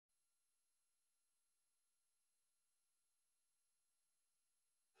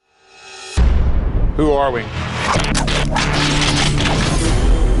Who are we?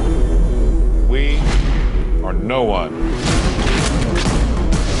 We are no one.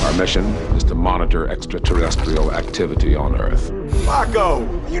 Our mission is to monitor extraterrestrial activity on Earth.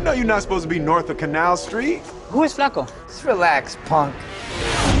 Flacco, you know you're not supposed to be north of Canal Street. Who is Flacco? Just relax, punk.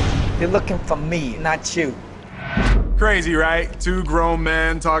 They're looking for me, not you. Crazy, right? Two grown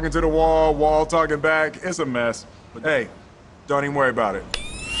men talking to the wall, wall talking back. It's a mess. But hey, don't even worry about it.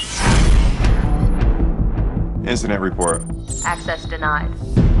 Incident report. Access denied.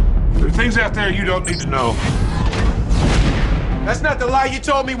 There are things out there you don't need to know. That's not the lie you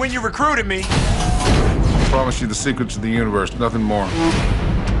told me when you recruited me. I promise you the secrets of the universe, nothing more.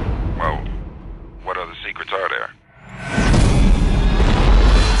 Well, what other secrets are there?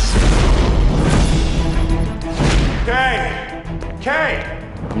 Kay! Kay!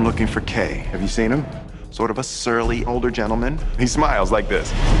 I'm looking for Kay. Have you seen him? Sort of a surly older gentleman. He smiles like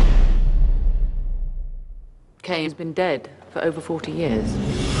this. Kay has been dead for over 40 years.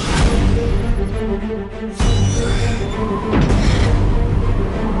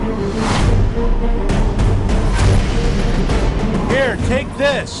 Here, take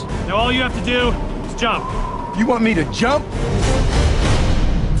this. Now all you have to do is jump. You want me to jump?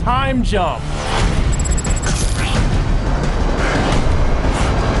 Time jump.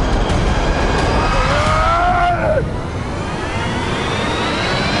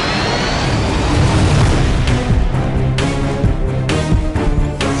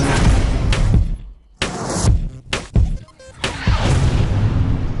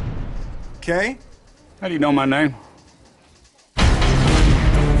 Kay? How do you know my name?